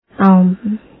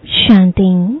ओम शांति।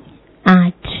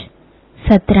 आज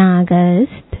 17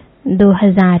 अगस्त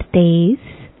 2023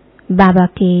 बाबा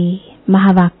के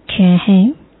महावाक्य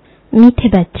हैं। मीठे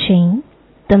बच्चे,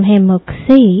 तुम्हें मुख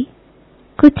से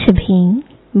कुछ भी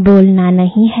बोलना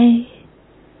नहीं है।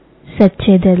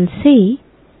 सच्चे दिल से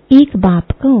एक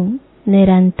बाप को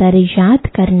निरंतर याद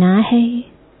करना है।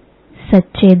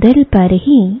 सच्चे दिल पर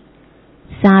ही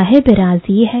साहिब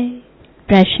राजी है।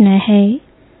 प्रश्न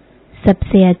है,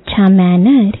 सबसे अच्छा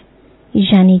मैनर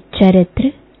यानी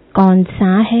चरित्र कौन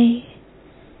सा है?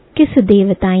 किस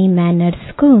देवताई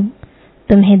मैनर्स को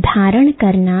तुम्हें धारण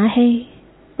करना है?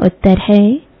 उत्तर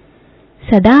है,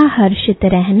 सदा हर्षित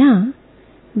रहना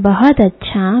बहुत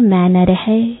अच्छा मैनर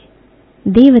है।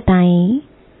 देवताएं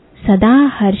सदा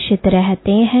हर्षित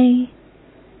रहते हैं,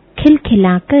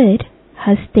 खिलखिलाकर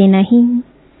हंसते नहीं।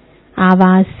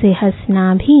 आवाज से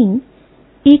हंसना भी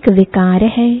एक विकार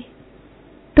है।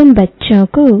 तुम बच्चों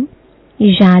को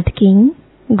याद की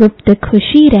गुप्त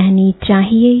खुशी रहनी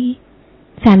चाहिए।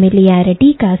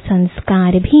 फैमिलियरिटी का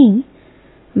संस्कार भी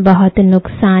बहुत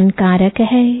नुकसानकारक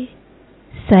है।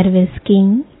 सर्विस की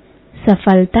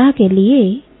सफलता के लिए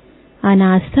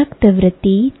अनासक्त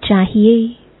वृत्ति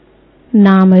चाहिए।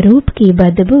 नाम रूप की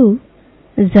बदबू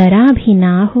जरा भी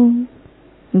ना हो।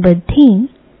 बुद्धि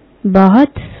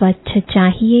बहुत स्वच्छ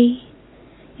चाहिए।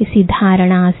 इसी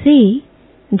धारणा से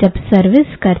जब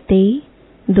सर्विस करते,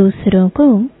 दूसरों को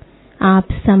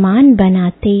आप समान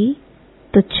बनाते,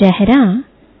 तो चेहरा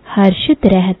हर्षित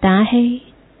रहता है।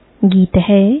 गीत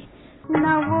है,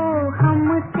 न वो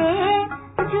हमसे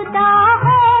जुदा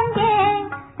होंगे,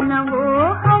 न वो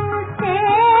हमसे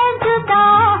जुदा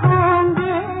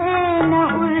होंगे, न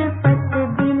उल्फत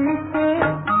दिल से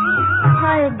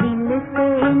हर दिल से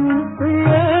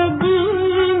निकलेगी,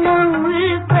 न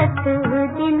उल्फत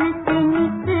दिल से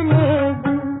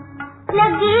निकलेगी।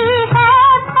 लगी है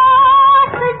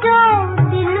बात जो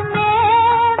दिल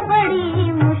में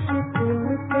बड़ी मुश्किल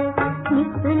से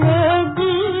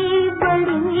निकलेगी,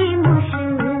 बड़ी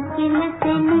मुश्किल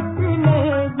से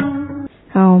निकलेगी।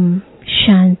 ओम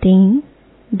शांति।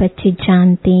 बच्चे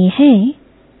जानते हैं,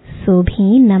 सो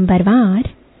भी नंबरवार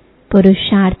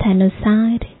पुरुषार्थ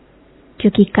अनुसार,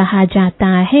 क्योंकि कहा जाता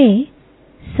है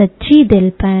सच्ची दिल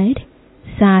पर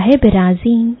साहिब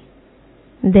राजी।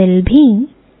 दिल भी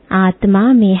आत्मा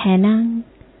में है ना,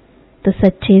 तो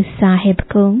सच्चे साहिब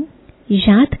को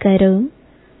याद करो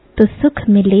तो सुख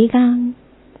मिलेगा।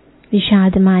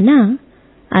 याद माना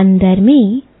अंदर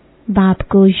में बाप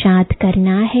को याद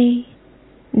करना है।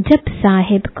 जब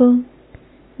साहिब को,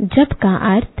 जब का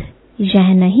अर्थ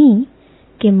यह नहीं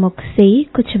कि मुख से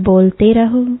कुछ बोलते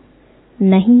रहो,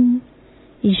 नहीं,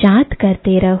 याद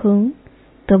करते रहो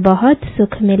तो बहुत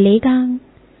सुख मिलेगा।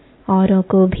 औरों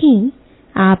को भी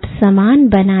आप समान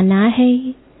बनाना है।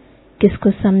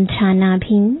 किसको समझाना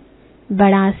भी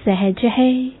बड़ा सहज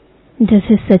है।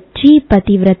 जैसे सच्ची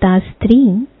पतिव्रता स्त्री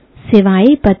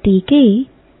सिवाय पति के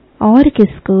और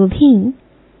किसको भी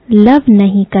लव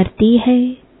नहीं करती है,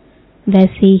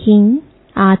 वैसे ही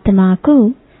आत्मा को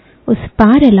उस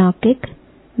पारलौकिक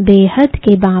बेहद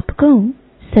के बाप को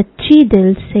सच्ची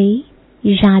दिल से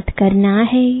याद करना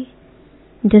है।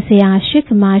 जैसे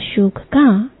आशिक माशूक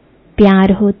का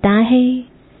प्यार होता है,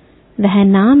 वह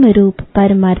नाम रूप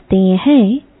पर मरते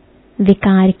हैं,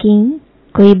 विकार की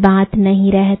कोई बात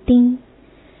नहीं रहती।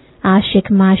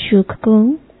 आशिक माशूक को,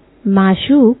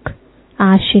 माशूक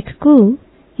आशिक को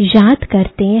याद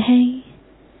करते हैं।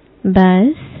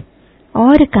 बस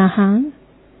और कहाँ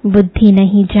बुद्धि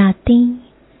नहीं जाती।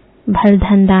 भल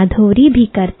धंधा धोरी भी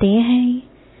करते हैं,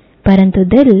 परंतु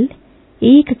दिल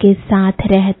एक के साथ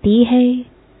रहती है,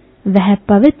 वह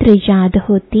पवित्र याद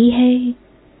होती है।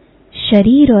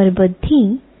 शरीर और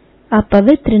बुद्धि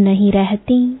अपवित्र नहीं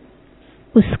रहती।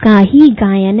 उसका ही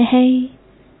गायन है,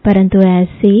 परंतु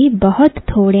ऐसे बहुत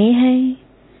थोड़े हैं।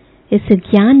 इस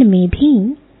ज्ञान में भी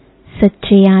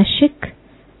सच्चे आशिक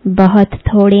बहुत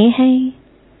थोड़े हैं।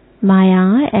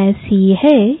 माया ऐसी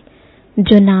है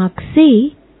जो नाक से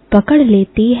पकड़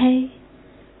लेती है।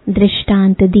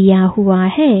 दृष्टांत दिया हुआ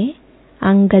है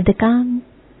अंगद का।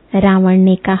 रावण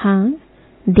ने कहा,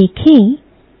 देखें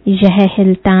यह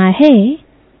हिलता है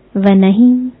वह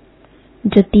नहीं।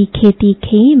 जो तीखे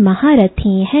तीखे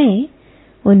महारथी हैं,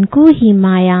 उनको ही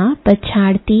माया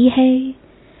पछाड़ती है।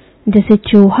 जैसे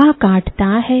चूहा काटता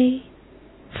है,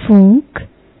 फूंक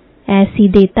ऐसी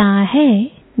देता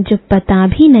है जो पता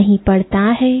भी नहीं पड़ता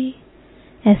है।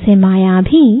 ऐसे माया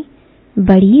भी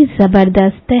बड़ी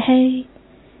जबरदस्त है।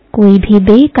 कोई भी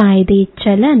बेकायदे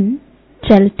चलन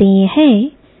चलते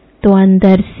हैं तो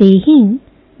अंदर से ही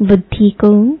बुद्धि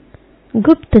को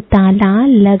गुप्त ताला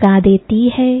लगा देती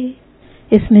है।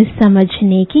 इसमें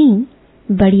समझने की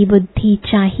बड़ी बुद्धि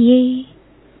चाहिए।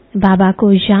 बाबा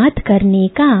को याद करने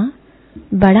का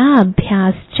बड़ा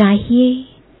अभ्यास चाहिए।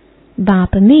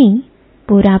 बाप में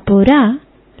पूरा पूरा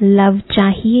लव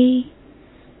चाहिए।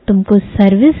 तुमको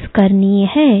सर्विस करनी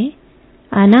है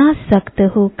अनासक्त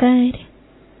होकर।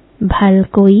 भल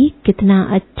कोई कितना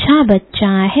अच्छा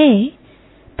बच्चा है,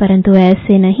 परंतु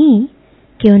ऐसे नहीं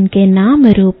कि उनके नाम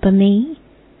रूप में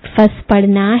फंस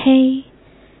पड़ना है।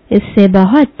 इससे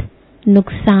बहुत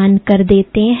नुकसान कर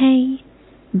देते हैं।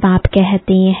 बाप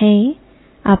कहते हैं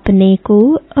अपने को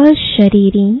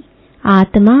अशरीरी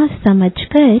आत्मा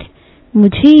समझकर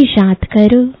मुझे याद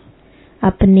करो।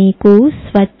 अपने को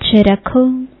स्वच्छ रखो।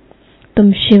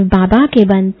 तुम शिव बाबा के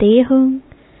बनते हो,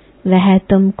 वह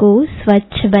तुमको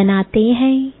स्वच्छ बनाते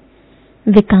हैं।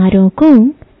 विकारों को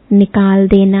निकाल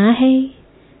देना है।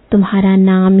 तुम्हारा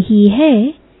नाम ही है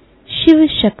शिव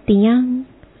शक्तियां।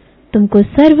 तुमको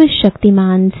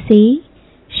सर्वशक्तिमान से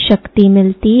शक्ति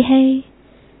मिलती है,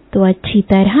 तो अच्छी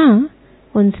तरह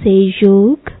उनसे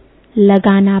योग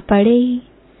लगाना पड़े।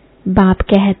 बाप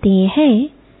कहते हैं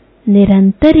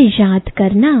निरंतर याद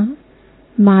करना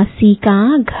मासी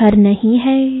का घर नहीं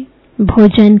है।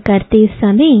 भोजन करते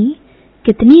समय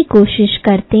कितनी कोशिश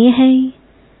करते हैं,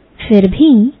 फिर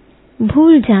भी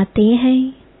भूल जाते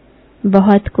हैं।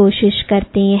 बहुत कोशिश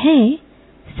करते हैं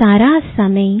सारा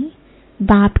समय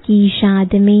बाप की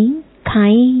याद में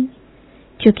खाएं,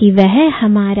 क्योंकि वह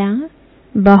हमारा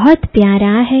बहुत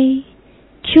प्यारा है।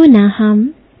 क्यों ना हम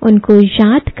उनको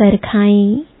याद कर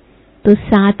खाएं, तो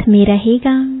साथ में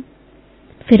रहेगा।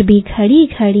 फिर भी घड़ी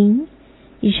घड़ी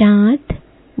याद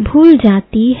भूल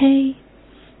जाती है।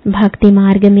 भक्ति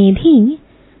मार्ग में भी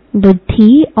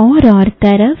बुद्धि और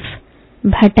तरफ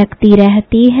भटकती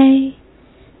रहती है।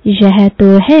 यह तो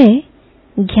है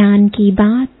ज्ञान की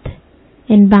बात।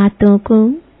 इन बातों को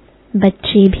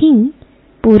बच्चे भी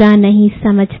पूरा नहीं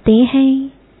समझते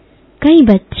हैं। कई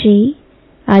बच्चे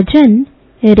अजन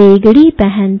रेगड़ी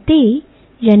पहनते,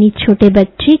 यानी छोटे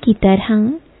बच्चे की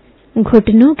तरह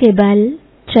घुटनों के बल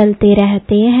चलते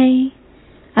रहते हैं।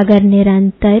 अगर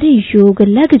निरंतर योग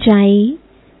लग जाए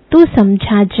तो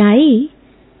समझा जाए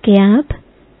कि अब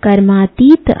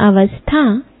कर्मातीत अवस्था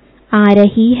आ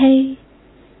रही है,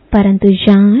 परंतु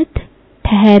याद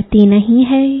ठहरती नहीं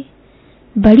है।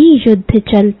 बड़ी युद्ध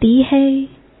चलती है।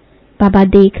 बाबा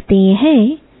देखते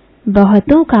हैं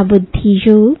बहुतों का बुद्धि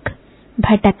योग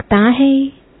भटकता है।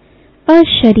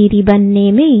 अशरीरी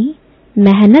बनने में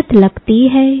मेहनत लगती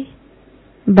है।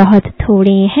 बहुत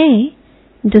थोड़े हैं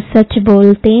जो सच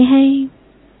बोलते हैं।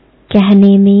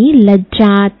 कहने में लज्जा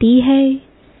आती है।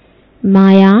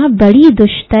 माया बड़ी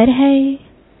दुष्टर है।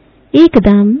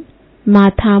 एकदम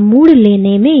माथा मोड़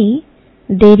लेने में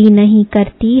देरी नहीं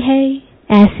करती है।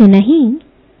 ऐसे नहीं,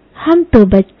 हम तो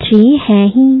बच्चे हैं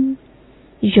ही।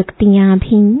 युक्तियां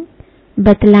भी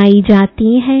बतलाई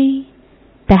जाती हैं।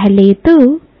 पहले तो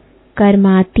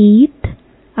कर्मातीत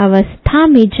अवस्था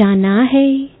में जाना है,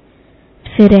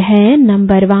 फिर है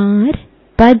नंबरवार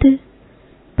पद।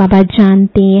 बाबा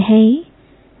जानते हैं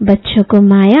बच्चों को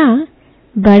माया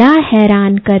बड़ा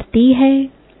हैरान करती है।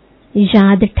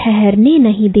 याद ठहरने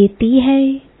नहीं देती है।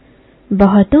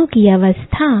 बहुतों की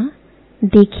अवस्था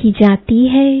देखी जाती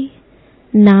है।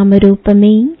 नाम रूप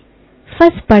में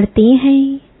फंस पड़ते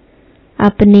हैं।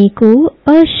 अपने को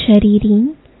अशरीरी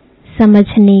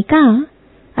समझने का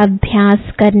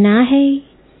अभ्यास करना है,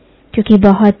 क्योंकि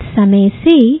बहुत समय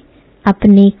से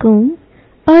अपने को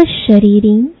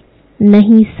अशरीरी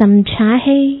नहीं समझा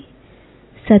है।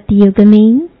 सतयुग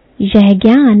में यह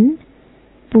ज्ञान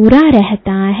पूरा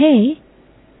रहता है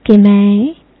कि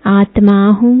मैं आत्मा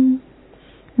हूँ।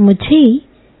 मुझे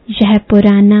यह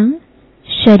पुराना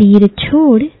शरीर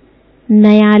छोड़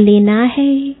नया लेना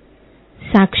है।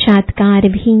 साक्षात्कार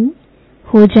भी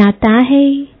हो जाता है।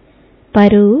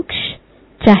 परोक्ष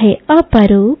चाहे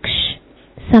अपरोक्ष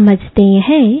समझते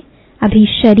हैं अभी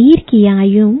शरीर की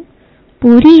आयु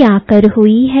पूरी आकर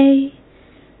हुई है।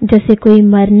 जैसे कोई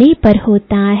मरने पर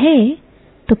होता है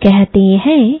तो कहते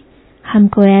हैं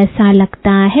हमको ऐसा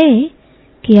लगता है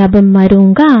कि अब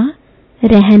मरूंगा,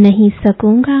 रह नहीं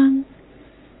सकूंगा।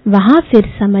 वहां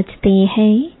फिर समझते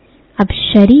हैं अब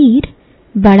शरीर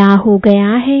बड़ा हो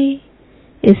गया है,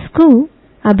 इसको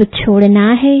अब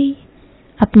छोड़ना है।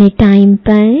 अपने टाइम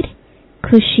पर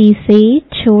खुशी से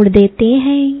छोड़ देते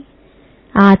हैं।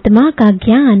 आत्मा का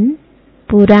ज्ञान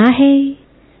पूरा है,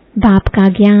 बाप का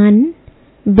ज्ञान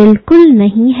बिल्कुल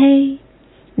नहीं है।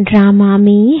 ड्रामा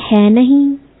में है नहीं।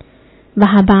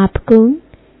 वहां बाप को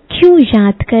क्यों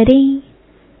याद करें,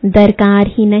 दरकार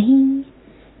ही नहीं।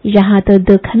 यहाँ तो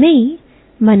दुख में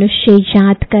मनुष्य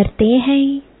याद करते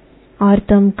हैं और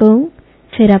तुमको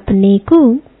फिर अपने को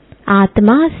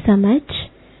आत्मा समझ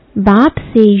बाप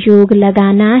से योग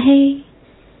लगाना है।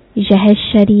 यह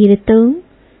शरीर तो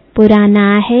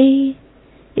पुराना है,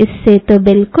 इससे तो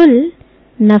बिल्कुल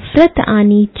नफरत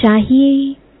आनी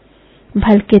चाहिए।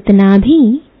 भल कितना भी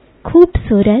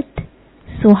खूबसूरत,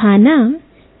 सुहाना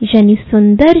यानी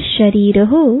सुंदर शरीर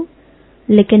हो,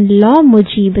 लेकिन लौ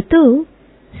मुजीब तो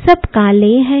सब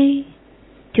काले हैं,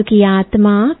 क्योंकि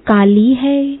आत्मा काली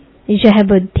है। यह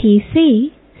बुद्धि से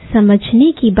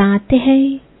समझने की बात है।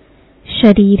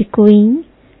 शरीर कोई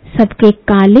सबके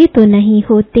काले तो नहीं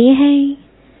होते हैं।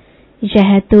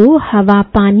 यह तो हवा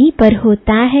पानी पर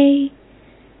होता है।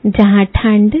 जहाँ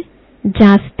ठंड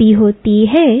जास्ती होती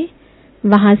है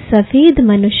वहाँ सफेद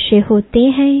मनुष्य होते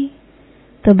हैं।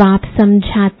 तो बाप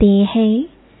समझाते हैं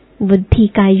बुद्धि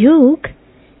का योग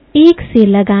एक से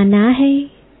लगाना है,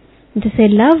 जैसे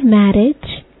लव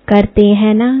मैरिज करते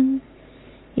हैं ना।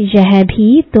 यह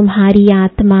भी तुम्हारी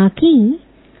आत्मा की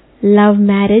लव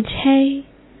मैरिज है।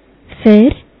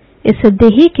 फिर इस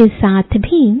देह के साथ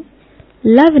भी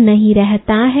लव नहीं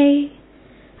रहता है।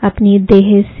 अपनी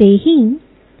देह से ही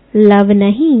लव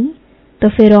नहीं तो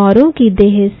फिर औरों की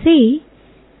देह से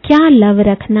क्या लव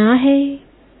रखना है।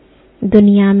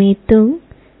 दुनिया में तो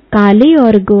काले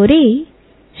और गोरे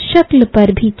शक्ल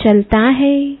पर भी चलता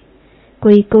है।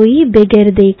 कोई कोई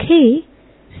बगैर देखे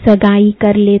सगाई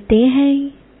कर लेते हैं।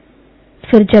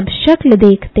 फिर जब शक्ल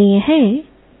देखते हैं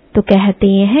तो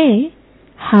कहते हैं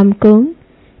हमको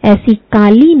ऐसी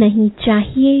काली नहीं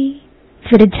चाहिए।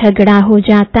 फिर झगड़ा हो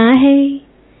जाता है।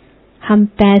 हम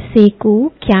पैसे को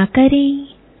क्या करें,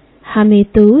 हमें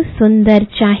तो सुंदर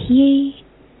चाहिए।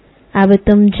 अब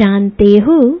तुम जानते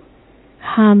हो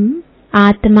हम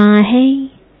आत्मा हैं।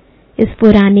 इस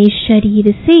पुराने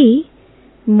शरीर से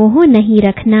मोह नहीं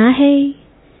रखना है।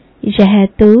 यह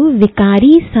तो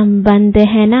विकारी संबंध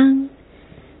है ना।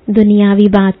 दुनियावी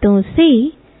बातों से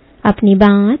अपनी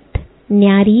बात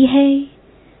न्यारी है।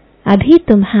 अभी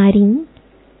तुम्हारी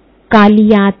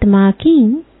काली आत्मा की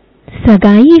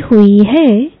सगाई हुई है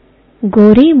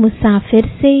गोरे मुसाफिर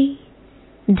से।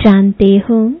 जानते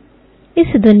हो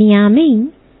इस दुनिया में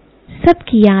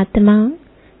सबकी आत्मा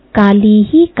काली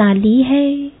ही काली है।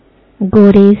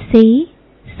 गोरे से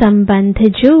संबंध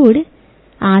जोड़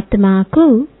आत्मा को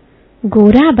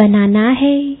गोरा बनाना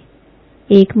है।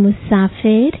 एक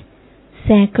मुसाफिर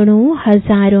सैकड़ों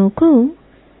हजारों को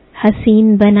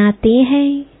हसीन बनाते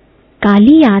हैं।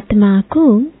 काली आत्मा को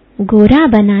गोरा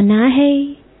बनाना है।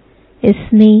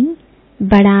 इसमें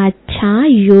बड़ा अच्छा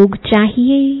योग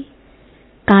चाहिए।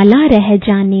 काला रह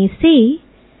जाने से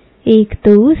एक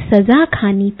तो सजा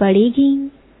खानी पड़ेगी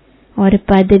और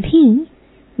पद भी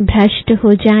भ्रष्ट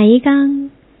हो जाएगा।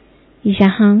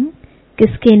 यहाँ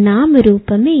किसके नाम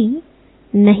रूप में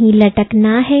नहीं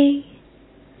लटकना है।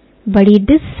 बड़ी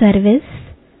डिससर्विस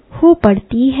हो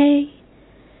पड़ती है।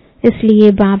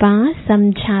 इसलिए बाबा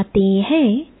समझाते हैं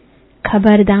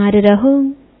खबरदार रहो,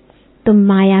 तुम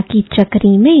माया की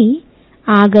चक्री में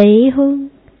आ गए हो,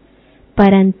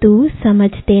 परंतु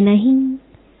समझते नहीं,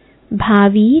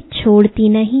 भावी छोड़ती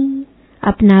नहीं,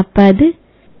 अपना पद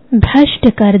भ्रष्ट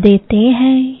कर देते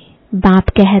हैं। बाप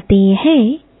कहते हैं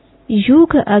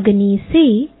योग अग्नि से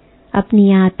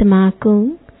अपनी आत्मा को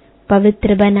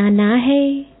पवित्र बनाना है।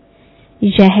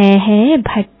 यह है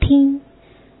भट्ठी।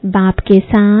 बाप के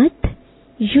साथ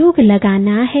योग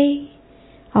लगाना है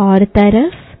और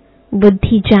तरफ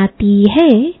बुद्धि जाती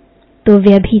है तो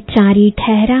व्यभिचारी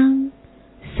ठहरा,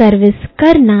 सर्विस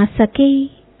कर ना सके,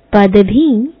 पद भी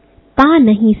पा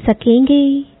नहीं सकेंगे।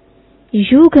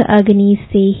 योग अग्नि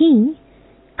से ही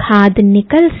खाद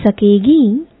निकल सकेगी।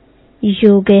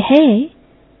 योग है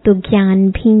तो ज्ञान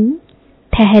भी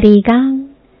ठहरेगा।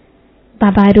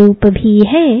 बाबा रूप भी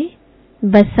है,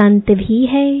 बसंत भी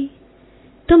है।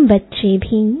 तुम बच्चे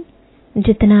भी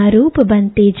जितना रूप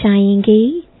बनते जाएंगे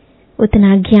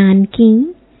उतना ज्ञान की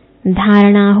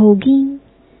धारणा होगी।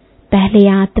 पहले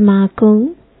आत्मा को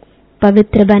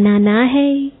पवित्र बनाना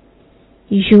है।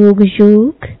 योग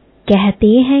योग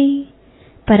कहते हैं,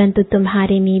 परंतु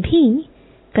तुम्हारे में भी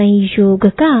कई योग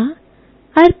का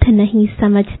अर्थ नहीं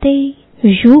समझते।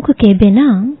 योग के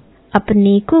बिना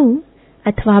अपने को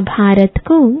अथवा भारत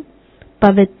को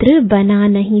पवित्र बना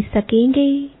नहीं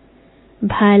सकेंगे।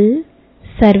 भल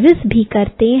सर्विस भी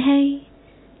करते हैं,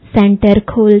 सेंटर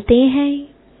खोलते हैं,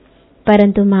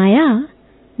 परंतु माया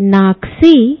नाक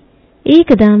से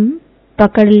एकदम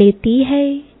पकड़ लेती है।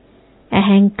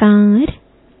 अहंकार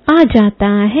आ जाता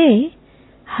है,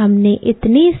 हमने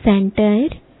इतने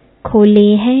सेंटर खोले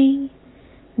हैं।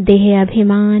 देह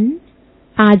अभिमान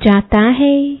आ जाता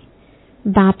है।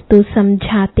 बाप तो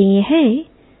समझाते हैं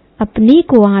अपने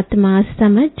को आत्मा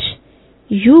समझ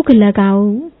योग लगाओ।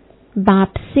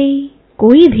 बाप से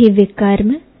कोई भी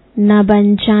विकर्म न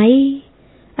बन जाए।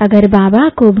 अगर बाबा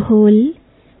को भूल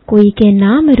कोई के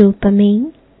नाम रूप में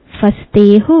फंसते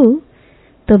हो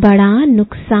तो बड़ा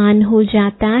नुकसान हो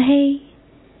जाता है।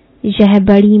 यह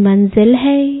बड़ी मंजिल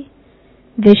है।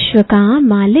 विश्व का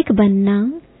मालिक बनना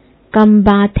कम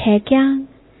बात है क्या?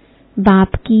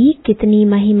 बाप की कितनी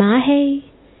महिमा है।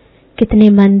 कितने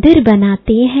मंदिर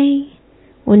बनाते हैं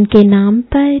उनके नाम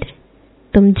पर।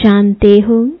 तुम जानते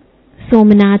हो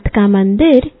सोमनाथ का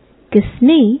मंदिर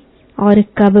किसने और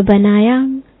कब बनाया?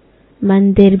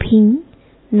 मंदिर भी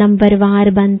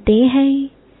नंबरवार बनते हैं।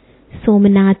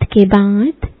 सोमनाथ के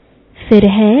बाद फिर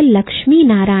है लक्ष्मी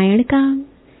नारायण का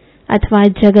अथवा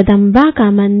जगदम्बा का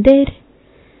मंदिर।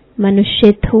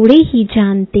 मनुष्य थोड़े ही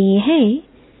जानते हैं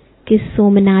कि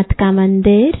सोमनाथ का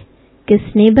मंदिर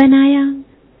किसने बनाया।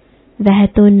 वह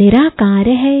तो निराकार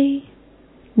है।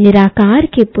 निराकार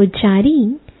के पुजारी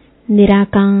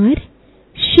निराकार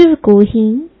शिव को ही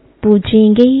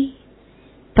पूजेंगे,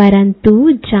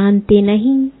 परंतु जानते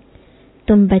नहीं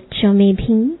तुम बच्चों में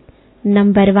भी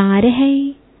नंबरवार है।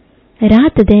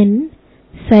 रात दिन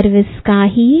सर्विस का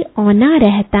ही औना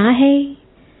रहता है।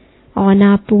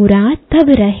 औना पूरा तब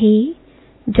रहे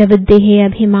जब देह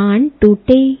अभिमान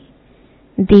टूटे।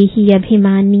 देही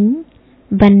अभिमानी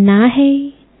बनना है।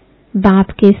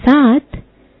 बाप के साथ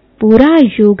पूरा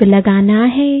योग लगाना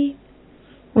है।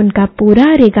 उनका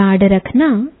पूरा रिगार्ड रखना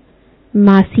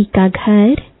मासी का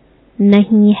घर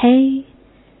नहीं है।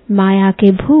 माया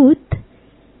के भूत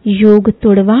योग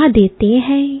तोड़वा देते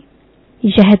हैं।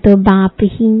 यह तो बाप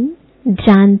ही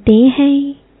जानते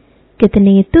हैं।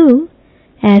 कितने तो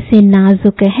ऐसे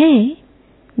नाजुक हैं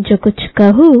जो कुछ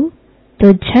कहो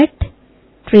तो झट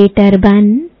ट्रेटर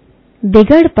बन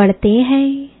बिगड़ पड़ते हैं।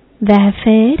 वह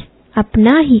फिर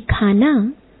अपना ही खाना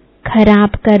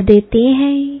खराब कर देते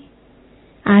हैं।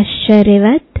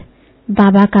 आश्चर्यवत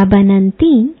बाबा का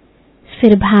बनंती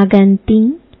फिर भागंती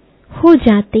हो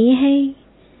जाते हैं।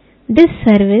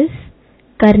 डिससर्विस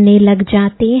करने लग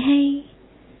जाते हैं।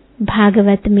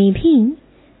 भागवत में भी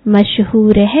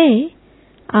मशहूर है,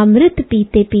 अमृत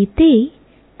पीते पीते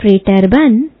ट्रेटर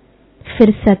बन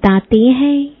फिर सताते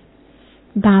हैं।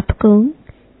 बाप को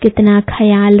कितना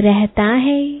ख्याल रहता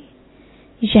है।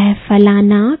 यह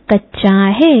फलाना कच्चा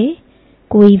है,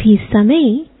 कोई भी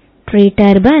समय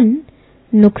ट्रेटर बन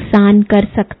नुकसान कर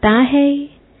सकता है।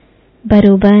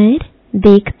 बरोबर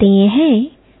देखते हैं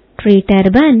ट्रेटर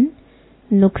बन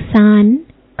नुकसान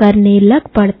करने लग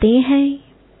पड़ते हैं।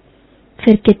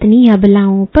 फिर कितनी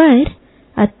अबलाओं पर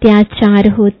अत्याचार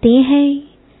होते हैं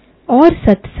और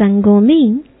सत्संगों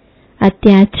में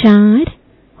अत्याचार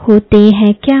होते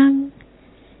हैं क्या?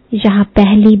 यहाँ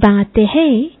पहली बात है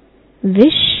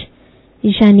विष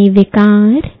यानी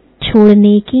विकार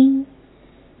छोड़ने की।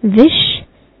 विष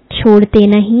छोड़ते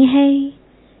नहीं है।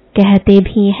 कहते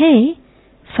भी हैं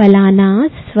फलाना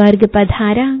स्वर्ग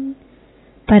पधारा,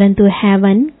 परंतु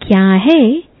हेवन क्या है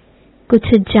कुछ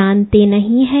जानते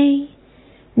नहीं है।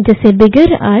 जैसे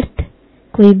बिगर अर्थ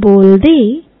कोई बोल दे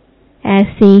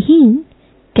ऐसे ही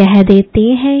कह देते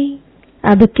हैं।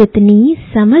 अब कितनी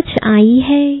समझ आई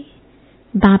है।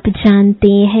 बाप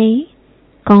जानते हैं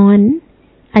कौन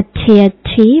अच्छे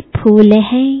अच्छे फूल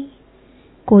हैं।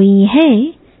 कोई है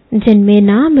जिनमें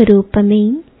नाम रूप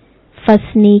में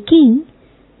फंसने की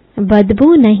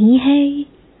बदबू नहीं है।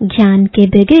 ज्ञान के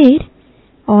बगैर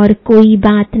और कोई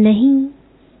बात नहीं।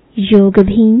 योग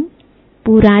भी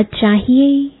पूरा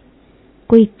चाहिए।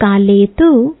 कोई काले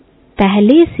तो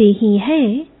पहले से ही है,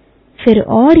 फिर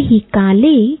और ही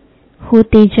काले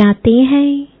होते जाते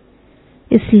हैं।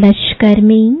 इस लश्कर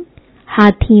में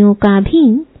हाथियों का भी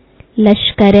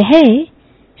लश्कर है,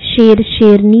 शेर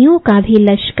शेरनियों का भी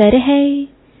लश्कर है,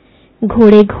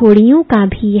 घोड़े घोड़ियों का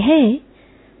भी है,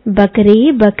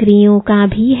 बकरे बकरियों का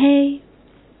भी है।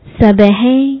 सब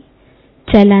है।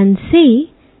 चलन से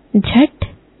झट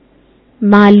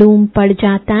मालूम पड़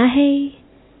जाता है।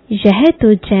 यह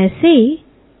तो जैसे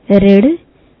ऋण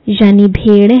यानी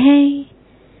भेड़ है।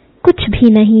 कुछ भी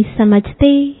नहीं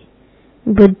समझते।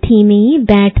 बुद्धि में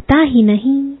बैठता ही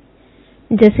नहीं।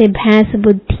 जैसे भैंस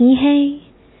बुद्धि है।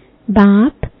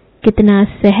 बाप कितना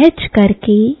सहज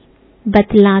करके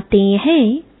बतलाते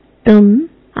हैं, तुम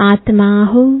आत्मा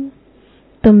हो।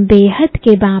 तुम बेहद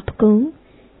के बाप को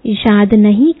याद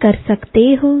नहीं कर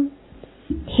सकते हो।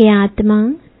 हे आत्मा,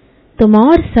 तुम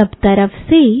और सब तरफ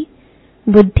से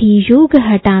बुद्धि योग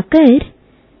हटाकर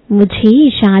मुझे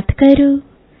याद करो।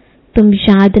 तुम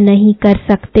याद नहीं कर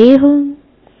सकते हो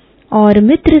और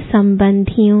मित्र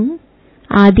संबंधियों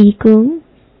आदि को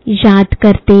याद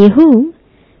करते हो।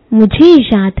 मुझे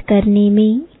याद करने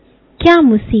में क्या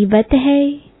मुसीबत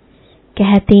है?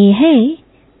 कहते हैं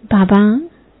बाबा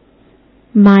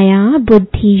माया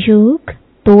बुद्धि योग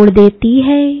तोड़ देती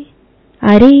है।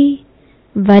 अरे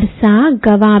वर्षा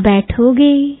गवा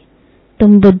बैठोगे,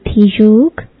 तुम बुद्धि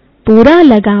योग पूरा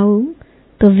लगाओ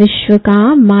तो विश्व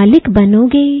का मालिक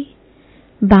बनोगे।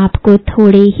 बाप को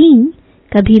थोड़े ही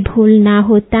कभी भूलना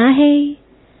होता है।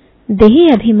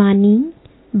 देह अभिमानी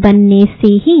बनने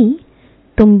से ही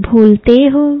तुम भूलते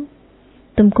हो।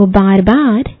 तुमको बार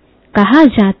बार कहा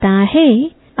जाता है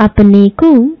अपने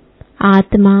को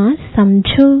आत्मा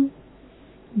समझो।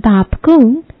 बाप को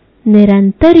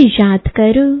निरंतर याद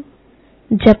करो,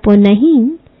 जपो नहीं,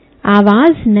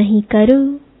 आवाज नहीं करो।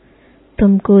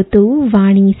 तुमको तो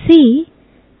वाणी से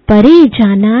परे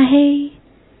जाना है।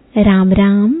 राम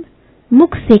राम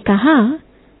मुख से कहा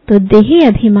तो देह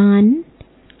अभिमान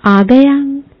आ गया।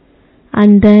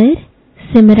 अंदर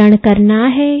सिमरण करना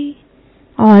है।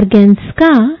 ऑर्गन्स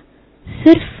का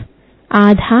सिर्फ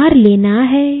आधार लेना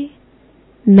है।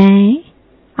 मैं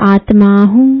आत्मा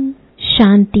हूँ।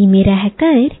 शांति में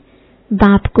रहकर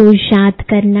बाप को याद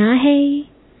करना है।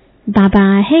 बाबा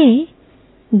है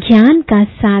ज्ञान का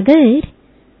सागर,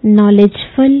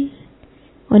 नॉलेजफुल,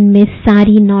 उनमें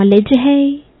सारी नॉलेज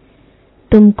है।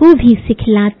 तुमको भी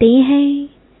सिखलाते हैं।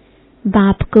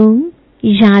 बाप को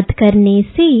याद करने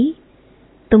से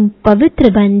तुम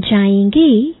पवित्र बन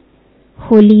जाएंगे।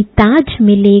 होली ताज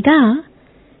मिलेगा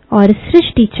और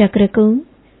सृष्टि चक्र को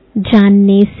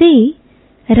जानने से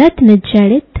रत्न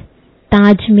जड़ित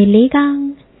ताज मिलेगा।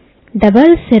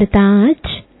 डबल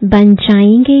सिरताज बन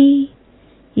जाएंगे।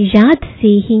 याद से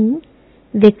ही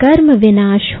विकर्म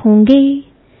विनाश होंगे,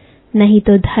 नहीं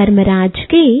तो धर्मराज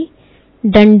के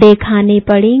डंडे खाने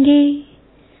पड़ेंगे।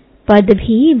 पद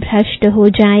भी भ्रष्ट हो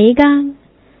जाएगा।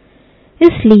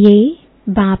 इसलिए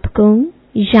बाप को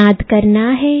याद करना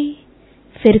है।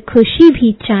 फिर खुशी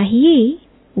भी चाहिए,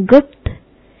 गुप्त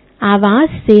आवाज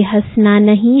से हंसना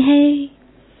नहीं है।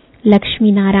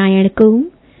 लक्ष्मी नारायण को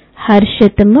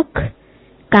हर्षित मुख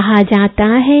कहा जाता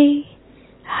है।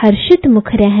 हर्षित मुख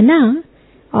रहना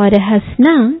और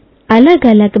हंसना अलग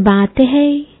अलग बात है।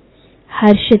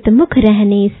 हर्षित मुख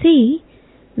रहने से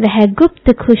वह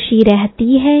गुप्त खुशी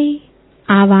रहती है।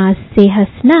 आवाज से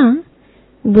हंसना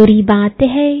बुरी बात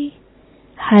है।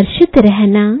 हर्षित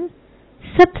रहना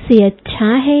सबसे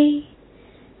अच्छा है।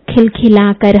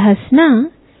 खिलखिलाकर हंसना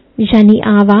यानी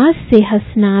आवाज से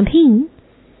हंसना भी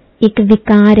एक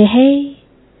विकार है।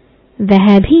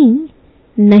 वह भी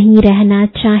नहीं रहना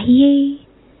चाहिए।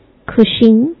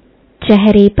 खुशी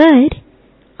चेहरे पर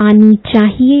आनी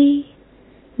चाहिए।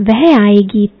 वह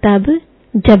आएगी तब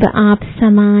जब आप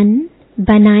समान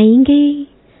बनाएंगे।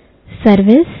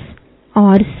 सर्विस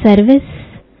और सर्विस,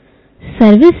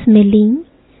 सर्विस मिली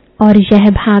और यह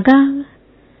भागा।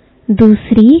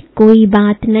 दूसरी कोई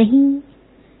बात नहीं।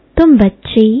 तुम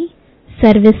बच्चे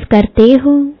सर्विस करते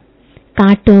हो,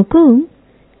 कांटों को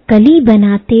कली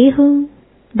बनाते हो।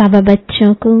 बाबा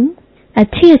बच्चों को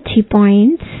अच्छी अच्छी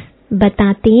पॉइंट्स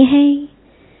बताते हैं।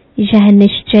 यह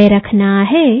निश्चय रखना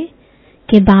है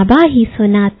कि बाबा ही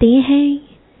सुनाते हैं।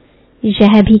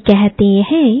 यह भी कहते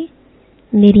हैं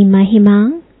मेरी महिमा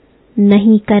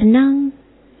नहीं करना।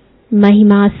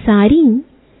 महिमा सारी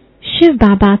शिव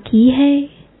बाबा की है।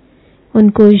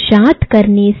 उनको याद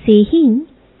करने से ही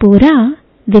पूरा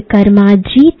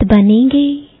विकर्माजीत बनेंगे।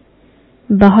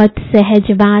 बहुत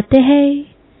सहज बात है।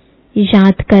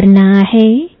 याद करना है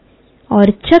और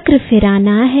चक्र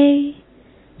फिराना है।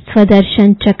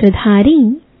 स्वदर्शन चक्रधारी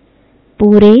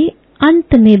पूरे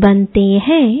अंत में बनते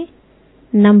हैं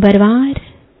नंबरवार।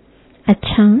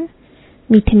 अच्छा,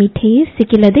 मीठे मीठे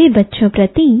सिकिलदे बच्चों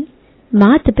प्रति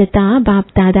माता पिता बाप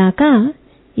दादा का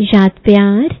याद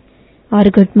प्यार और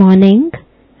गुड मॉर्निंग।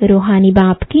 रूहानी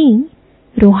बाप की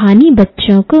रूहानी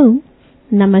बच्चों को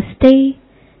नमस्ते।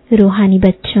 रूहानी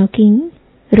बच्चों की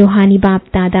रूहानी बाप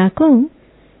दादा को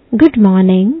गुड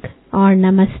मॉर्निंग और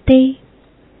नमस्ते।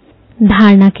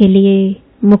 धारणा के लिए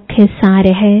मुख्य सार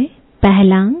है।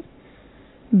 पहला,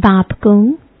 बाप को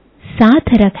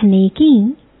साथ रखने की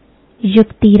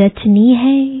युक्ति रचनी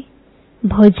है।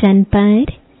 भोजन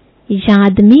पर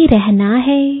याद में रहना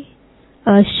है।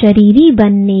 अशरीरी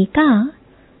बनने का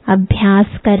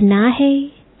अभ्यास करना है।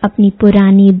 अपनी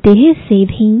पुरानी देह से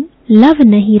भी लव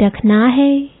नहीं रखना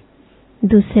है।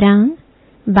 दूसरा,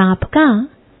 बाप का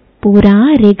पूरा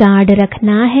रिगार्ड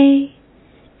रखना है।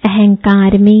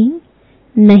 अहंकार में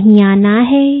नहीं आना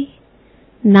है।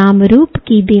 नाम रूप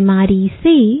की बीमारी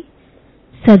से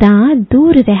सदा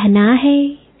दूर रहना है।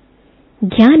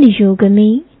 ज्ञान योग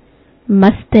में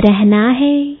मस्त रहना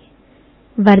है।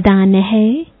 वरदान है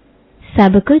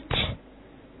सब कुछ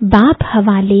बाप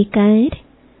हवाले कर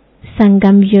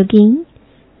संगम युगी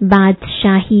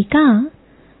बादशाही का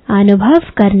अनुभव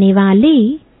करने वाले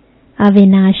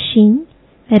अविनाशी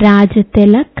राज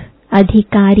तिलक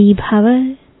अधिकारी भव।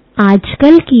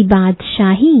 आजकल की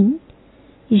बादशाही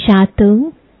या तो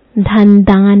धन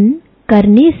दान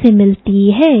करने से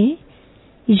मिलती है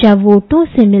या वोटों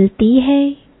से मिलती है,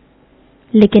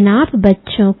 लेकिन आप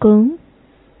बच्चों को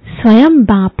स्वयं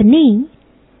बाप ने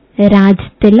राज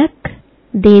तिलक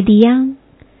दे दिया।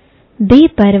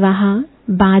 बेपरवाह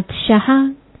बादशाह,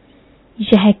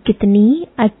 यह कितनी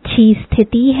अच्छी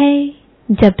स्थिति है।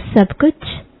 जब सब कुछ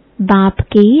बाप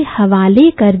के हवाले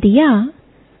कर दिया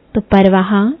तो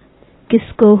परवाह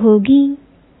किसको होगी?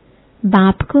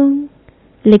 बाप को।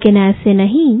 लेकिन ऐसे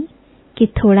नहीं कि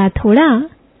थोड़ा थोड़ा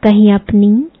कहीं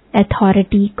अपनी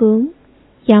अथॉरिटी को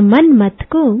या मन मत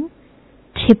को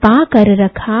छिपा कर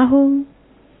रखा हो।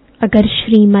 अगर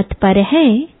श्रीमत पर है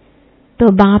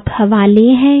तो बाप हवाले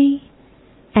है।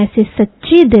 ऐसे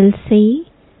सच्चे दिल से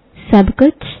सब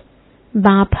कुछ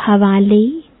बाप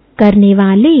हवाले करने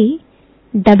वाले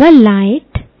डबल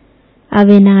लाइट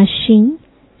अविनाशी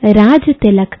राज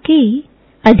तिलक के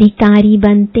अधिकारी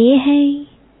बनते हैं।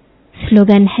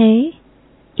 स्लोगन है,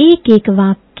 एक एक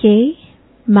वाक्य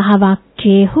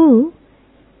महावाक्य हो,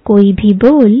 कोई भी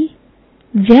बोल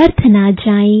व्यर्थ ना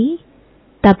जाए,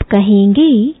 तब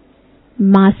कहेंगे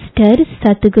मास्टर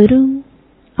सतगुरु।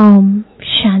 ओम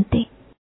शांति।